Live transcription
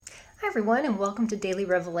everyone, and welcome to Daily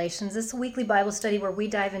Revelations. This is a weekly Bible study where we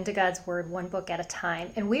dive into God's Word one book at a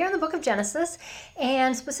time. And we are in the book of Genesis,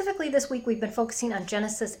 and specifically this week we've been focusing on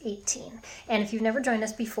Genesis 18. And if you've never joined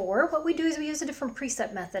us before, what we do is we use a different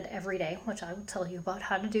precept method every day, which I will tell you about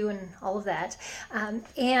how to do and all of that.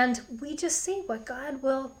 And we just see what God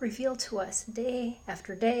will reveal to us day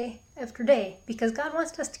after day after day, because God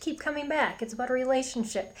wants us to keep coming back. It's about a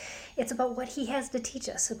relationship. It's about what He has to teach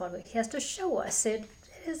us, about what He has to show us. It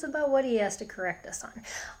is about what He has to correct us on.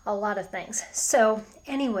 A lot of things. So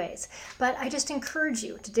anyways, but I just encourage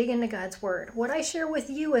you to dig into God's Word. What I share with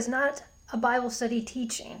you is not a Bible study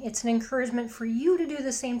teaching. It's an encouragement for you to do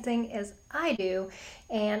the same thing as I do.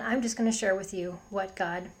 And I'm just going to share with you what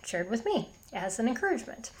God shared with me as an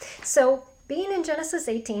encouragement. So being in Genesis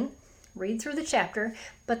 18, read through the chapter,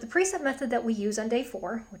 but the precept method that we use on day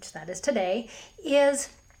 4, which that is today, is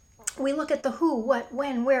we look at the who, what,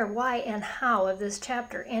 when, where, why, and how of this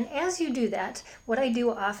chapter. And as you do that, what I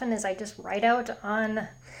do often is I just write out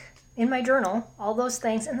in my journal all those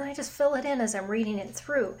things, and then I just fill it in as I'm reading it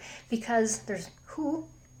through, because there's who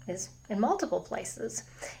is in multiple places,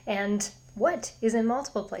 and what is in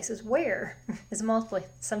multiple places, where is multiple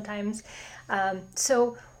sometimes.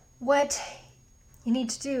 So what you need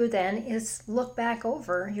to do then is look back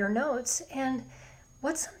over your notes and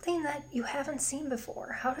what's something that you haven't seen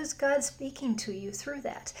before? How is God speaking to you through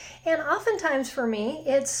that? And oftentimes for me,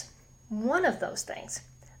 it's one of those things.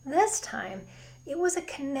 This time, it was a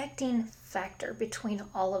connecting factor between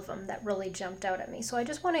all of them that really jumped out at me. So I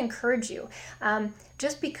just want to encourage you,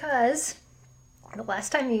 just because the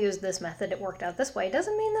last time you used this method, it worked out this way,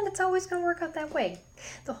 doesn't mean that it's always going to work out that way.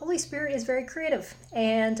 The Holy Spirit is very creative,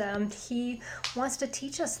 and He wants to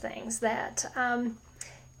teach us things that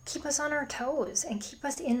keep us on our toes and keep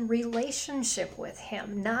us in relationship with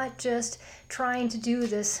Him, not just trying to do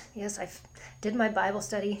this. Yes, I did my Bible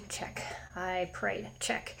study, check. I prayed,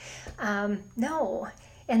 check. No,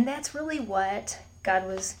 and that's really what God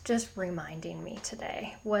was just reminding me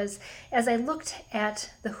today, was as I looked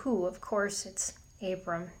at the who, of course, it's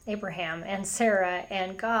Abraham and Sarah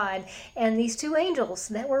and God and these two angels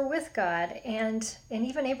that were with God, and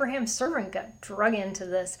even Abraham's servant got drug into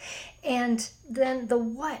this. And then the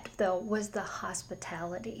what, though, was the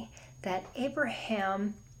hospitality that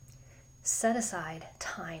Abraham set aside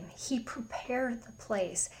time. He prepared the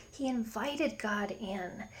place. He invited God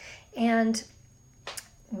in. And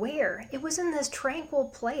where? It was in this tranquil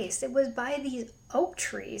place. It was by these oak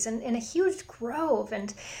trees and in a huge grove.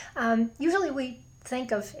 And usually we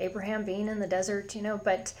think of Abraham being in the desert,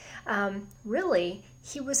 but really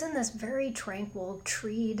he was in this very tranquil,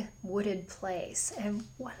 treed, wooded place. And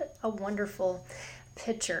what a wonderful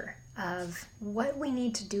picture of what we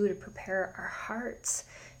need to do to prepare our hearts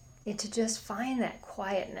and to just find that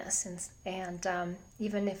quietness and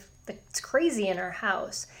even if it's crazy in our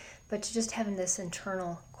house, but to just having this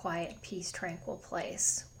internal quiet, peace, tranquil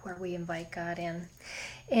place where we invite God in.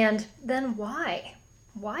 And then why?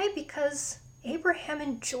 Why? Because Abraham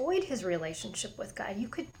enjoyed his relationship with God. You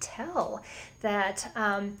could tell that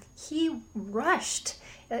he rushed.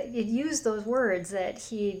 It used those words that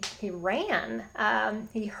he ran,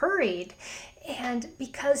 he hurried, and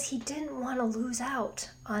because he didn't want to lose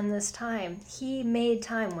out on this time, he made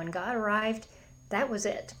time. When God arrived, that was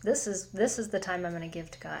it. This is the time I'm going to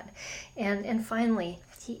give to God. And finally,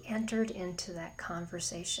 he entered into that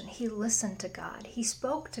conversation. He listened to God. He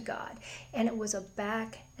spoke to God. And it was a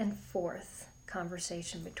back and forth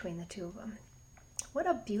conversation between the two of them. What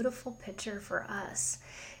a beautiful picture for us.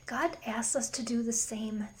 God asks us to do the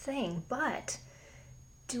same thing, but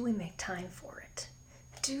do we make time for it?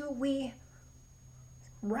 Do we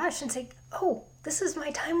rush and say, oh, this is my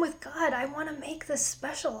time with God. I want to make this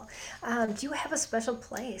special. Do you have a special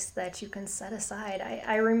place that you can set aside?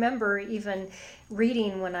 I remember even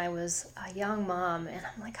reading when I was a young mom, and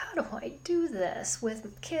I'm like, how do I do this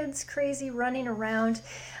with kids crazy running around?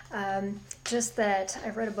 Just that I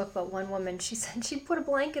read a book about one woman. She said she'd put a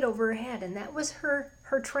blanket over her head, and that was her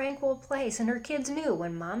tranquil place. And her kids knew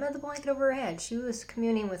when mom had the blanket over her head, she was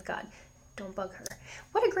communing with God. Don't bug her.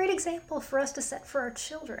 What a great example for us to set for our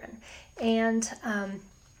children. And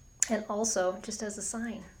also, just as a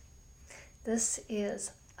sign, this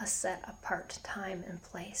is a set apart time and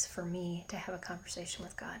place for me to have a conversation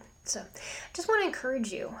with God. So I just want to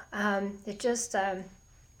encourage you. It just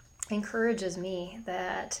encourages me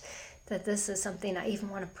that this is something I even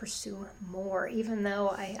want to pursue more, even though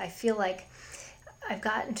I feel like I've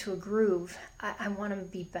gotten to a groove. I want to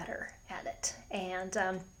be better at it.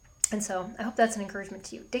 And so I hope that's an encouragement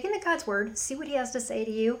to you. Dig into God's Word, see what He has to say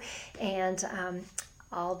to you, and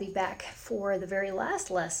I'll be back for the very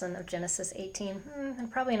last lesson of Genesis 18,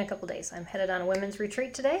 and probably in a couple days. I'm headed on a women's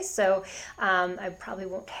retreat today, so I probably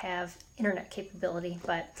won't have internet capability,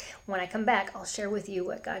 but when I come back, I'll share with you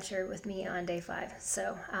what God shared with me on day 5.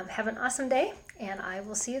 So have an awesome day, and I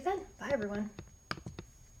will see you then. Bye, everyone.